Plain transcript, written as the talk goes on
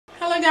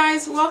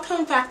guys,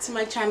 welcome back to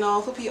my channel.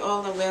 Hope you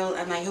all are well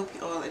and I hope you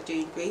all are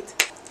doing great.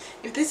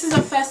 If this is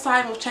your first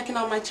time of checking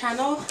out my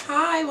channel,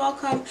 hi,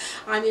 welcome.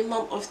 I'm a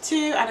mom of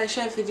two and I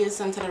share videos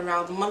centered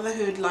around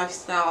motherhood,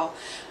 lifestyle,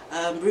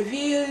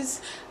 reviews,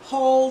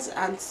 hauls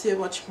and so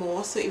much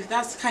more. So if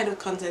that's the kind of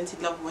content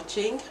you love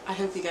watching, I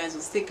hope you guys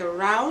will stick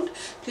around.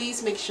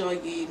 Please make sure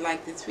you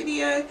like this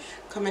video,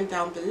 comment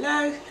down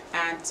below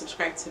and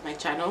subscribe to my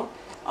channel.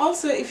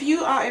 Also, if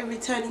you are a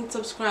returning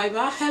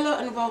subscriber, hello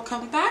and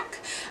welcome back.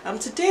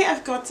 Today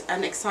I've got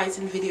an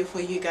exciting video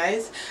for you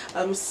guys.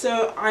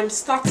 So I'm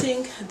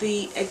starting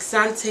the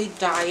Exante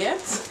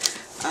diet.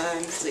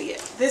 So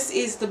yeah, this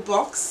is the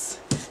box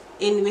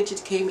in which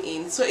it came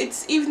in. So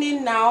it's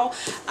evening now,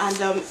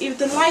 and if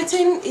the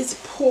lighting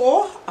is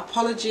poor,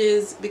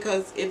 apologies,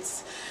 because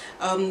it's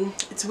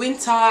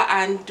winter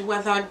and the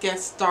weather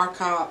gets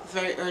darker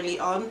very early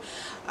on.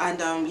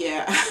 And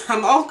yeah,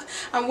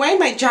 I'm wearing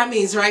my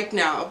jammies right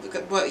now,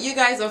 but you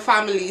guys are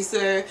family,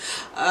 so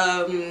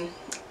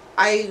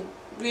I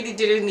really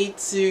didn't need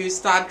to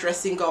start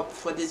dressing up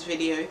for this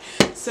video.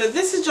 So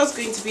this is just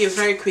going to be a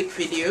very quick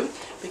video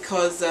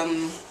because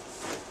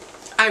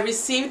I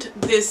received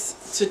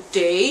this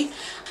today,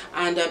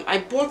 and I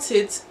bought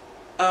it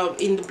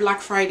in the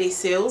Black Friday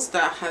sales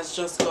that has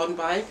just gone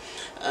by.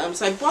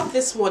 So I bought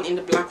this one in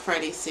the Black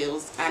Friday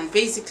sales, and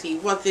basically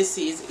what this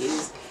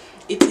is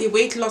it's a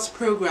weight loss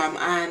program,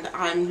 and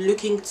I'm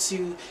looking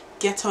to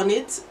get on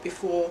it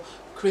before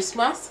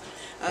Christmas.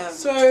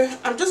 So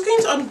I'm just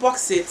going to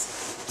unbox it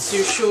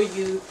to show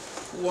you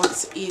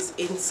what is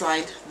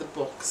inside the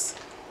box.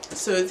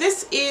 So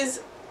this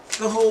is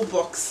the whole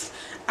box,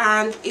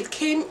 and it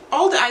came,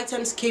 all the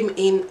items came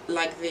in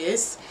like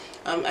this.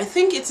 I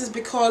think it is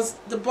because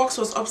the box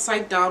was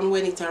upside down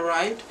when it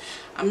arrived.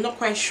 I'm not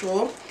quite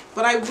sure,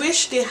 but I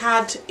wish they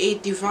had a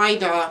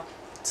divider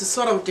to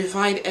sort of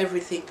divide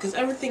everything, because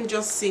everything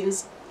just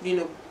seems, you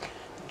know,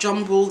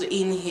 jumbled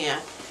in here.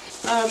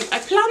 I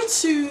plan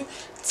to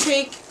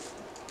take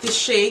the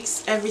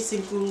shakes every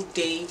single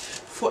day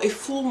for a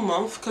full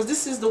month, because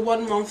this is the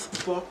 1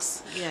 month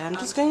box. Yeah, I'm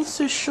just going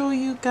to show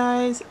you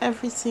guys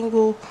every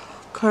single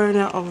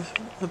corner of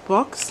the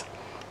box.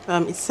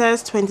 It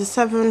says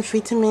 27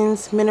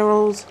 vitamins,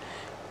 minerals,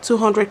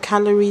 200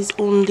 calories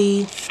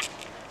only.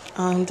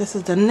 This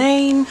is the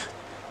name.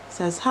 It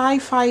says high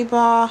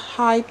fiber,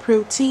 high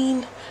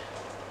protein,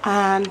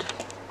 and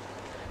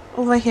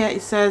over here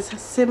it says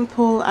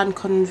simple and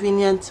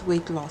convenient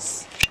weight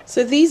loss.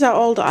 So these are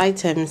all the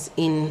items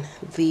in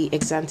the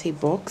Exante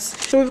box.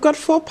 So we've got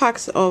 4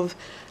 packs of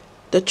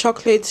the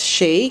chocolate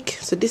shake.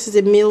 So this is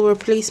a meal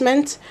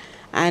replacement,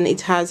 and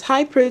it has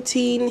high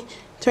protein,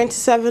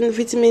 27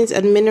 vitamins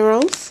and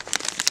minerals.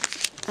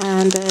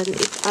 And then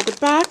it, at the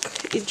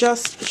back, it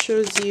just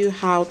shows you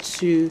how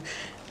to,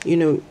 you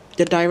know,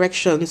 the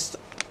directions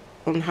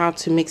on how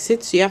to mix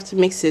it. So you have to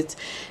mix it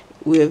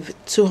with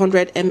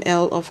 200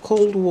 ml of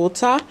cold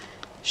water,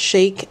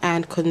 shake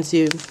and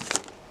consume.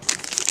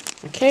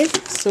 Okay,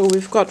 so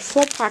we've got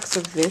 4 packs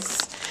of this,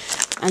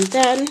 and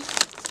then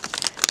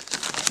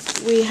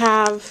we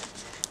have,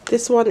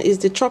 this one is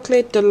the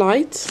chocolate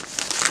delight.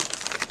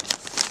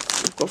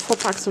 I've got 4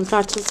 packs of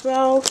that as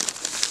well.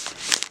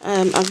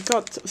 I've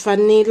got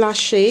vanilla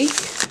shake.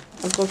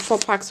 I've got 4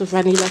 packs of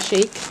vanilla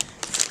shake.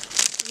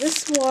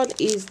 This one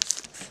is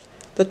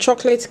the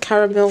chocolate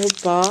caramel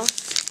bar,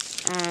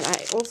 and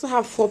I also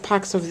have 4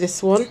 packs of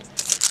this one.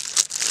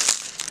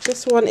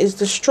 This one is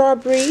the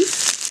strawberry,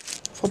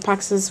 4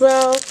 packs as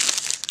well.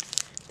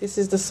 This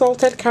is the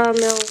salted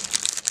caramel,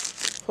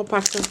 4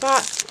 packs of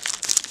that.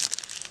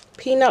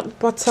 Peanut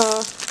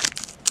butter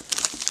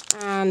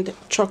and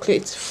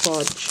chocolate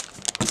fudge.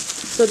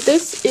 So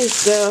this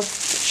is the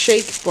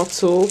shake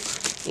bottle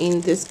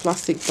in this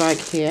plastic bag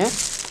here.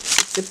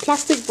 It's a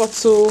plastic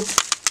bottle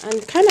and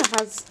it kind of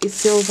has a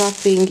silver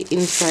thing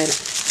inside.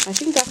 I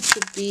think that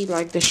should be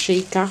like the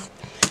shaker.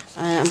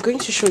 I'm going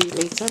to show you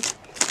later.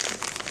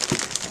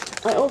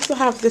 I also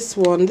have this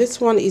one. This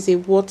one is a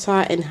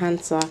water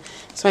enhancer.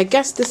 So I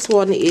guess this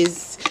one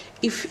is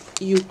if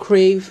you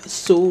crave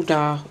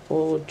soda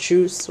or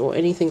juice or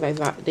anything like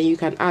that, then you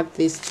can add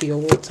this to your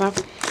water.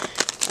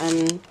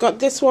 Got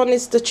this one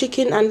is the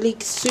chicken and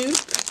leek soup.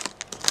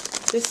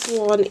 This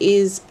one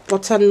is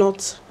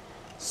butternut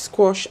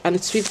squash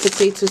and sweet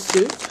potato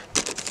soup.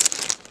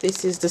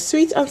 This is the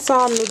sweet and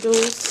sour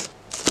noodles.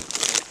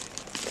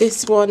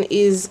 This one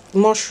is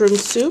mushroom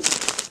soup,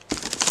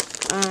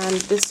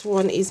 and this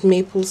one is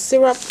maple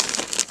syrup.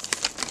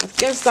 I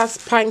guess that's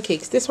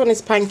pancakes. This one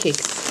is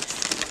pancakes.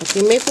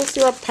 Okay, maple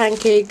syrup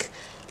pancake.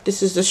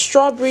 This is the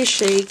strawberry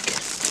shake.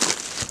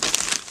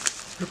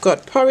 We've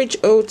got porridge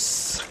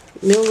oats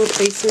meal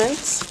replacement,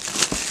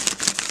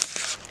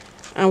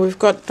 and we've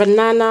got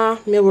banana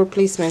meal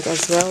replacement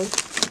as well.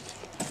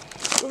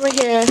 Over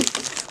here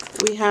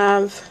we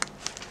have,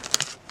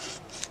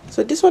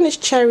 so this one is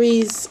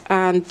cherries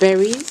and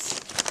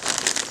berries.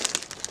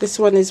 This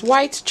one is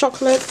white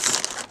chocolate.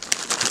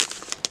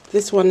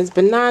 This one is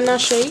banana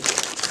shake.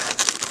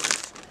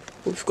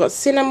 We've got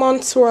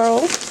cinnamon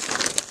swirl.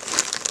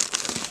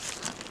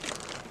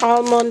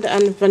 almond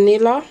and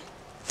vanilla.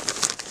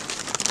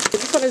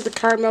 This one is the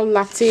caramel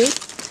latte,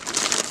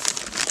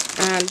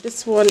 and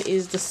this one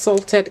is the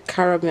salted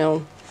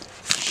caramel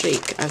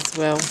shake as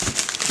well.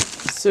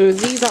 So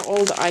these are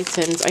all the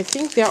items. I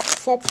think there are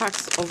 4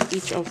 packs of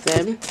each of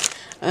them.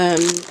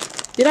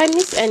 Did I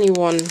miss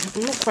anyone?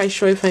 I'm not quite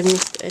sure if I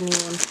missed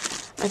anyone.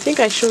 I think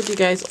I showed you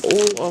guys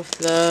all of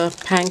the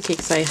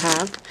pancakes I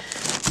have.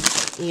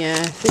 Yeah,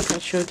 I think I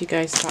showed you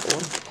guys that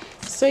one.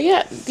 So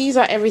yeah, these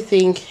are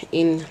everything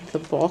in the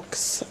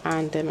box,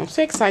 and I'm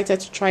so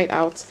excited to try it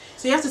out.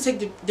 So you have to take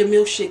the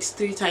milkshakes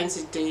 3 times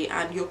a day,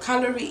 and your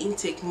calorie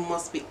intake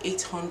must be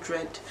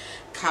 800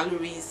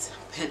 calories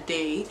per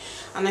day,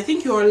 and I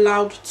think you're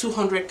allowed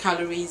 200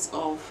 calories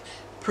of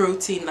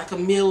protein, like a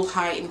meal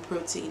high in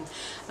protein.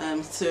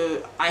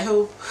 So I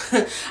hope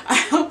I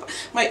hope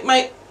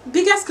my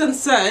biggest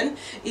concern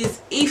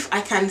is if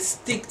I can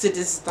stick to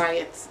this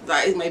diet.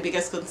 That is my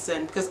biggest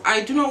concern, because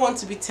I do not want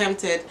to be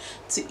tempted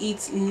to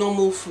eat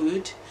normal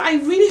food. I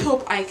really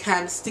hope I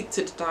can stick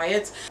to the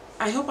diet.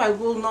 I hope I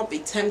will not be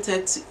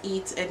tempted to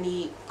eat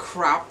any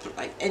crap,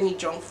 like any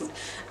junk food.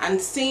 And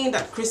seeing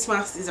that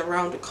Christmas is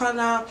around the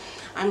corner,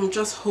 I'm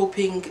just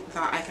hoping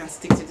that I can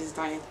stick to this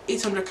diet.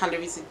 800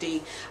 calories a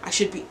day, I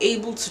should be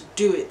able to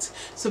do it.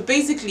 So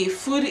basically,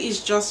 food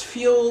is just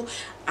fuel,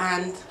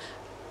 and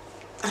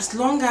as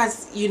long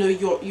as you know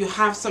you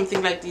have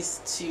something like this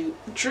to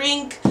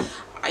drink,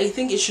 I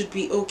think it should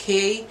be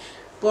okay.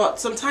 But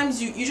sometimes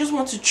you just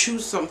want to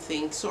choose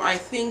something. So I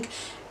think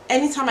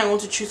anytime I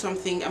want to choose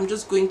something, I'm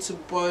just going to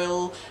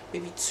boil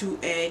maybe 2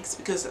 eggs,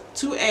 because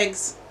 2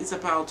 eggs is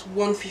about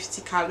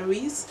 150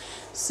 calories.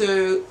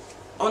 So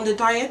on the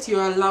diet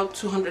you're allowed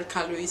 200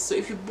 calories. So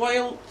if you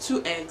boil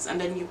 2 eggs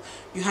and then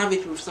you have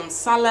it with some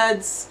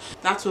salads,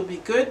 that will be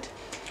good.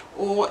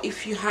 Or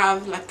if you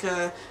have like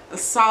a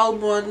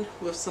salmon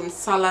with some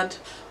salad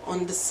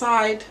on the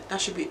side,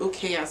 that should be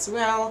okay as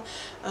well.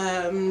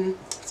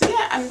 So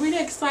yeah, I'm really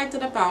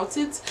excited about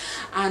it,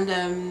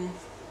 and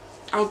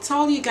I'll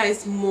tell you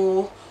guys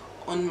more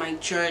on my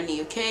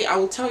journey. Okay, I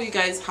will tell you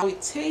guys how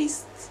it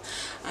tastes,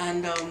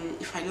 and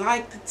if I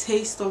like the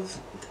taste of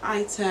the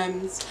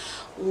items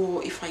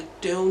or if I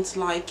don't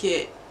like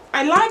it.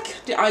 I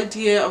like the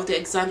idea of the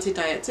Exante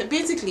diet. So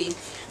basically,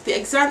 the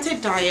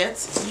Exante diet,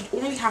 you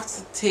only have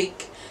to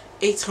take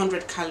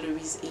 800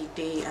 calories a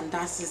day, and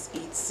that's just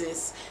it,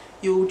 sis.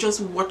 You'll just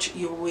watch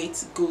your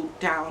weight go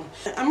down.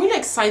 I'm really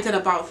excited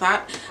about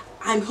that.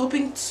 I'm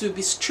hoping to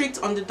be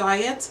strict on the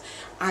diet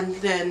and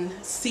then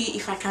see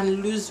if I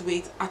can lose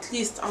weight. At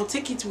least I'll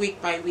take it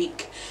week by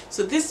week.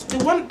 So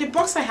the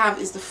box I have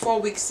is the 4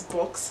 weeks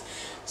box.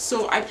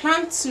 So I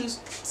plan to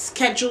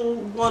schedule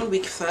 1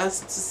 week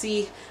first to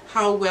see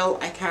how well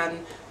I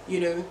can, you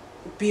know,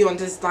 be on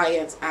this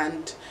diet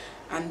and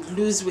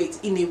lose weight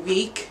in a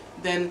week.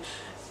 Then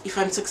if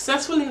I'm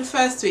successful in the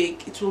first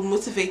week, it will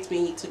motivate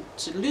me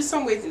to lose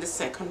some weight in the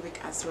second week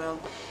as well.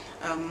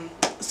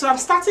 So I'm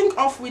starting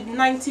off with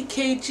 90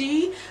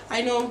 kg.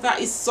 I know that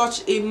is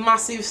such a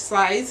massive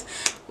size.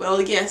 Well,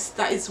 yes,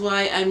 that is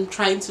why I'm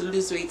trying to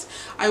lose weight.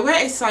 I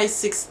wear a size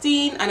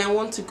 16 and I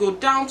want to go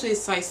down to a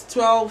size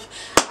 12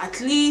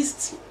 at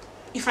least.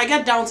 If I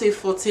get down to a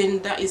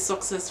 14, that is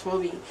success for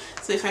me.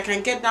 So if I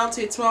can get down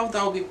to a 12,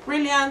 that will be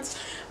brilliant.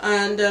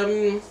 And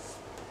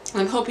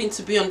I'm hoping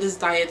to be on this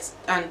diet,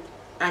 and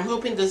I'm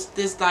hoping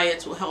this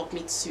diet will help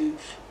me to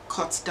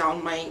cut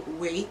down my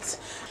weight.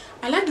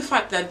 I like the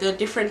fact that there are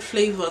different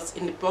flavors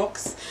in the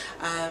box,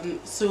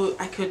 so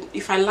I could,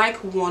 if I like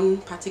one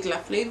particular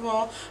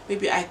flavor,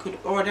 maybe I could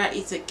order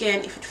it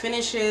again if it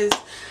finishes.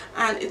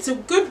 And it's a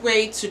good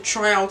way to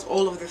try out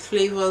all of the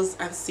flavors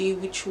and see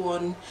which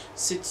one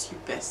suits you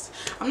best.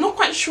 I'm not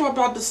quite sure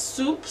about the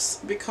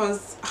soups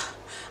because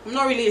I'm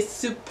not really a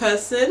soup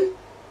person.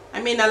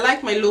 I mean, I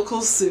like my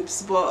local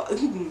soups, but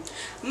I'm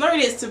not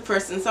really a soup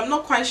person, so I'm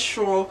not quite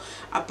sure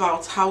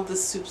about how the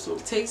soups will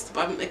taste,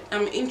 but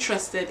I'm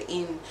interested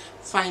in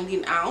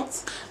finding out.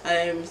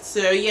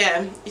 So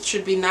yeah, it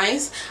should be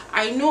nice.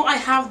 I know I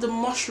have the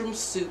mushroom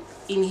soup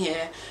in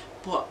here,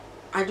 but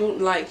I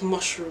don't like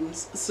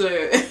mushrooms,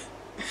 so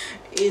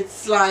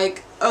it's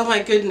like, oh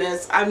my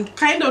goodness, I'm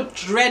kind of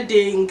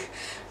dreading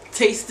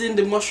tasting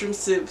the mushroom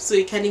soup, so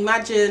you can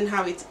imagine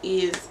how it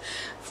is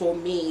for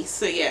me.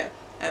 So yeah.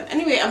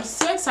 Anyway, I'm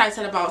so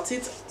excited about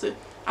it. So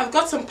I've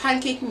got some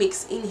pancake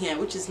mix in here,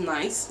 which is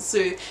nice.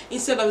 So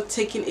instead of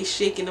taking a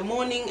shake in the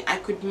morning, I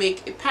could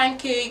make a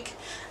pancake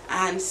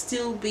and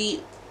still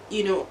be,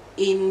 you know,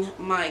 in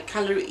my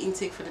calorie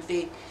intake for the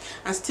day,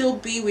 and still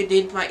be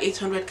within my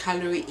 800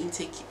 calorie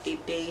intake a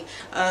day.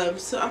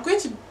 So I'm going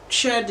to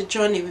share the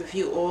journey with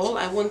you all.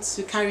 I want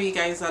to carry you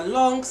guys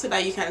along so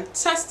that you can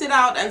test it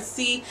out and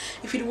see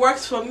if it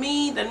works for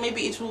me. Then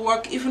maybe it will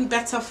work even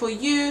better for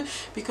you,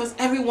 because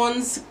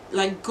everyone's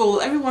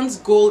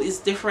goal is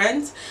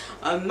different.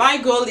 My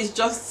goal is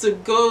just to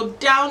go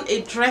down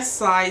a dress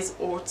size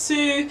or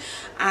 2,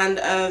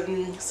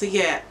 and so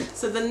yeah,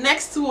 so the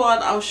next one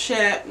I'll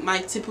share my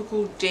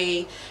typical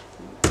day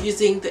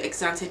using the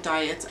Exante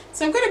diet.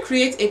 So I'm going to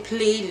create a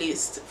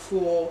playlist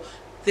for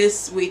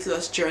this weight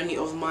loss journey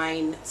of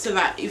mine, so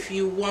that if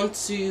you want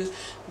to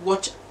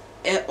watch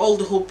all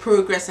the whole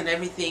progress and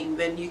everything,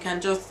 then you can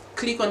just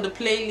click on the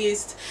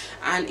playlist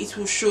and it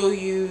will show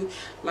you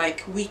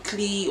like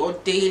weekly or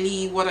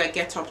daily what I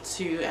get up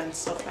to and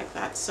stuff like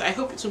that. So I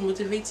hope it will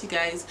motivate you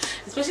guys,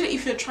 especially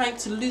if you're trying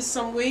to lose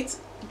some weight.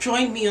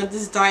 Join me on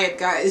this diet,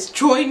 guys.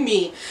 Join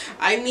me.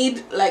 I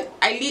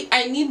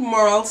need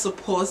moral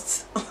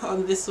support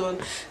on this one.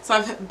 So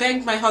I've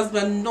begged my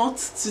husband not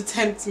to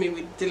tempt me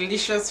with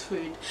delicious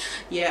food.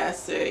 Yeah,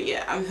 so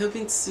yeah, I'm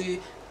hoping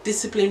to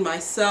discipline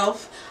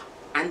myself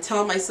and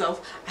tell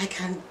myself I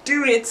can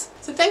do it.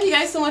 So thank you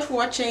guys so much for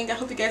watching. I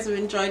hope you guys have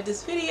enjoyed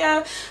this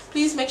video.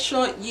 Please make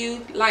sure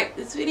you like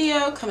this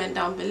video, comment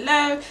down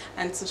below,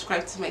 and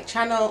subscribe to my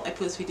channel. I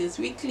post videos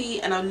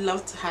weekly and I'd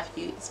love to have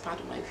you as part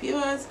of my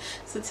viewers.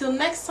 So till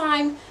next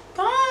time,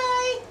 bye.